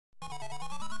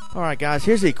Alright guys,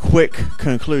 here's a quick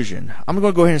conclusion. I'm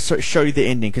going to go ahead and show you the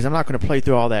ending because I'm not going to play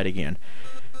through all that again.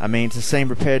 I mean, it's the same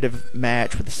repetitive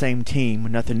match with the same team,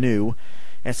 nothing new.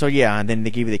 And so yeah, and then they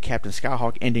give you the Captain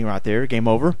Skyhawk ending right there, game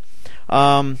over.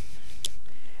 And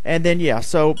then yeah,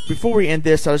 so before we end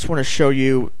this, I just want to show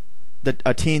you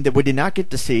a team that we did not get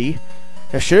to see.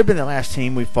 That should have been the last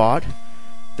team we fought.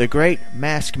 The Great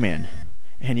Masked Men.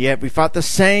 And yet we fought the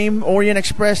same Orient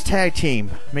Express tag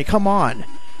team. I mean, come on.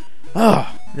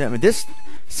 Oh, I mean, this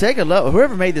Sega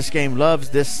whoever made this game loves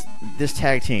this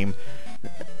tag team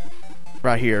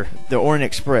right here, the Orient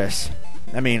Express.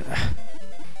 I mean,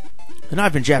 they're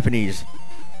not even Japanese.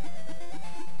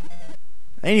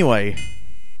 Anyway,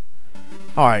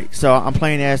 all right. So I'm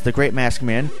playing as the Great Masked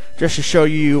Men just to show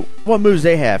you what moves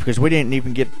they have because we didn't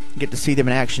even get to see them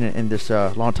in action in this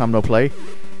long time no play.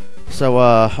 So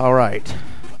all right.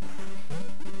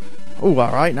 Oh,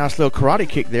 all right. Nice little karate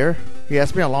kick there. Yeah,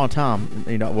 it's been a long time.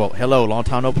 You know, well, hello, long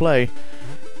time no play.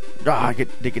 I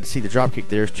didn't get to see the drop kick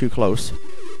there. It's too close.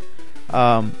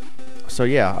 So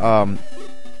yeah.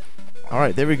 All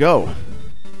right, there we go.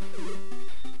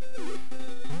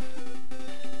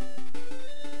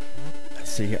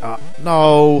 Let's see.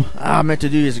 No, I meant to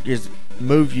do is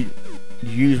move you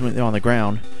use when they're on the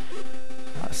ground.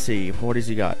 Let's see. What has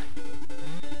he got?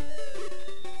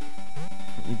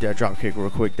 Need that drop kick real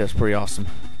quick. That's pretty awesome.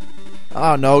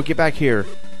 Oh no, get back here.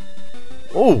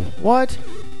 Oh, what?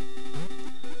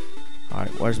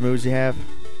 Alright, what moves do you have?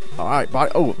 Alright,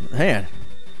 body. Oh, man.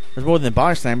 There's more than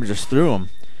body slam, just threw him.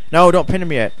 No, don't pin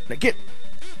him yet.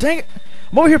 Dang it.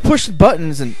 I'm over here pushing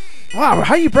buttons and. Wow,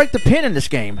 how do you break the pin in this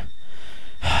game?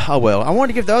 Oh well, I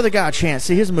wanted to give the other guy a chance,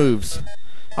 see his moves.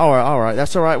 Alright,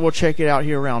 that's alright. We'll check it out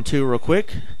here round 2 real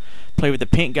quick. Play with the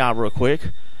pink guy real quick.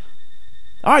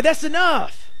 Alright, that's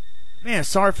enough! Man,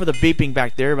 sorry for the beeping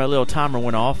back there. My little timer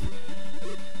went off.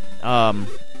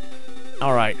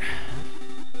 Alright.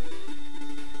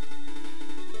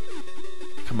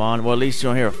 Come on. Well, at least you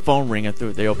don't hear a phone ringing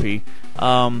through the LP.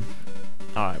 Alright,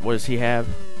 what does he have?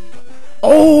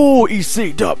 Oh,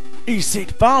 EC,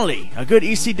 finally! A good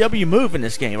ECW move in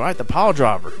this game, right? The pile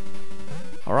driver.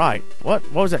 Alright.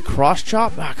 What was that? Cross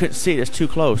chop? I couldn't see it. It's too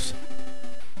close.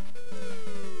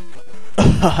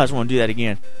 I just want to do that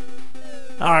again.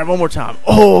 Alright, one more time.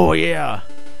 Oh, yeah.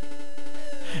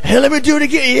 Hey, let me do it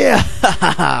again. Yeah.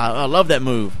 I love that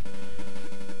move.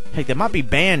 Heck, that might be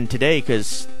banned today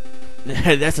because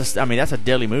that's a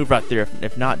deadly move right there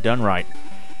if not done right.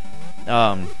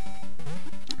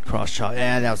 Cross chop.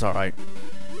 Yeah, that was alright.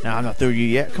 Now, I'm not through you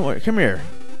yet. Come here.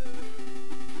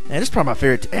 Man, this is probably my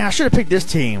favorite. I should have picked this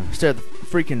team instead of the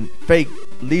freaking fake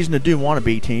Legion of Doom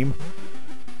wannabe team.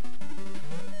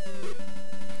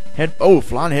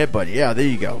 Flying headbutt. Yeah, there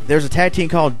you go. There's a tag team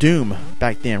called Doom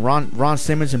back then. Ron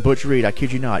Simmons and Butch Reed. I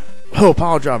kid you not. Oh,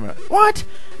 pile driver. What?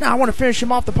 No, I want to finish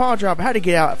him off the pile driver. How to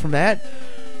get out from that?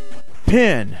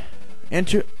 Pile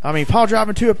drive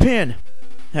into a pin.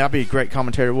 Yeah, I'd be a great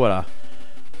commentator, would I?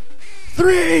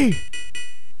 3!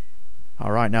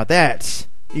 Alright, now that's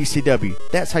ECW.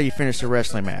 That's how you finish a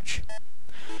wrestling match.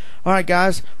 Alright,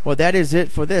 guys. Well, that is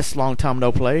it for this long time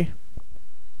no play.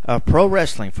 Pro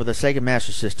Wrestling for the Sega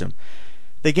Master System.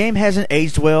 The game hasn't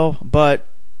aged well, but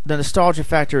the nostalgia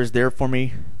factor is there for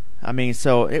me. I mean,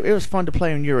 so it was fun to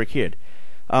play when you were a kid.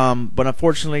 But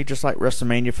unfortunately, just like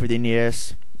WrestleMania for the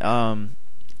NES,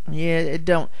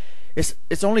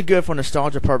 it's only good for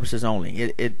nostalgia purposes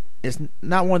only. It's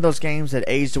not one of those games that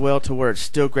aged well to where it's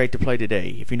still great to play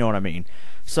today, if you know what I mean.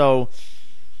 So,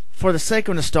 for the sake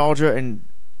of nostalgia and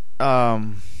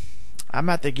I'm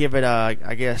about to give it I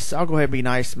guess I'll go ahead and be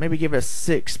nice. Maybe give it a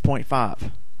 6.5 out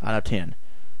of 10.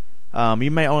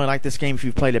 You may only like this game if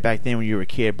you played it back then when you were a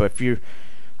kid, but if you're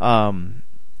playing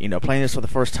this for the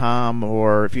first time,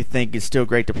 or if you think it's still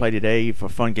great to play today for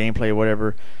fun gameplay or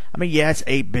whatever. I mean, yeah, it's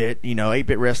 8-bit,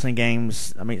 8-bit wrestling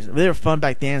games. I mean, they were fun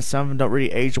back then. Some of them don't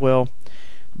really age well,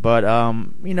 but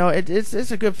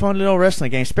it's a good fun little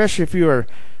wrestling game, especially if you were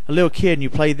a little kid and you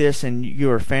played this and you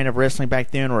were a fan of wrestling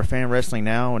back then or a fan of wrestling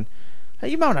now. And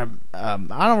you might want to.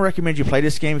 I don't recommend you play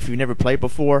this game if you've never played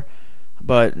before.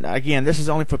 But again, this is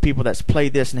only for people that's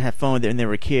played this and had fun with it when they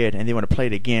were a kid and they want to play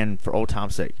it again for old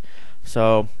time's sake.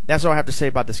 So that's all I have to say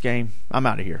about this game. I'm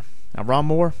out of here. I'm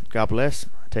Ronmower. God bless.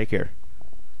 Take care.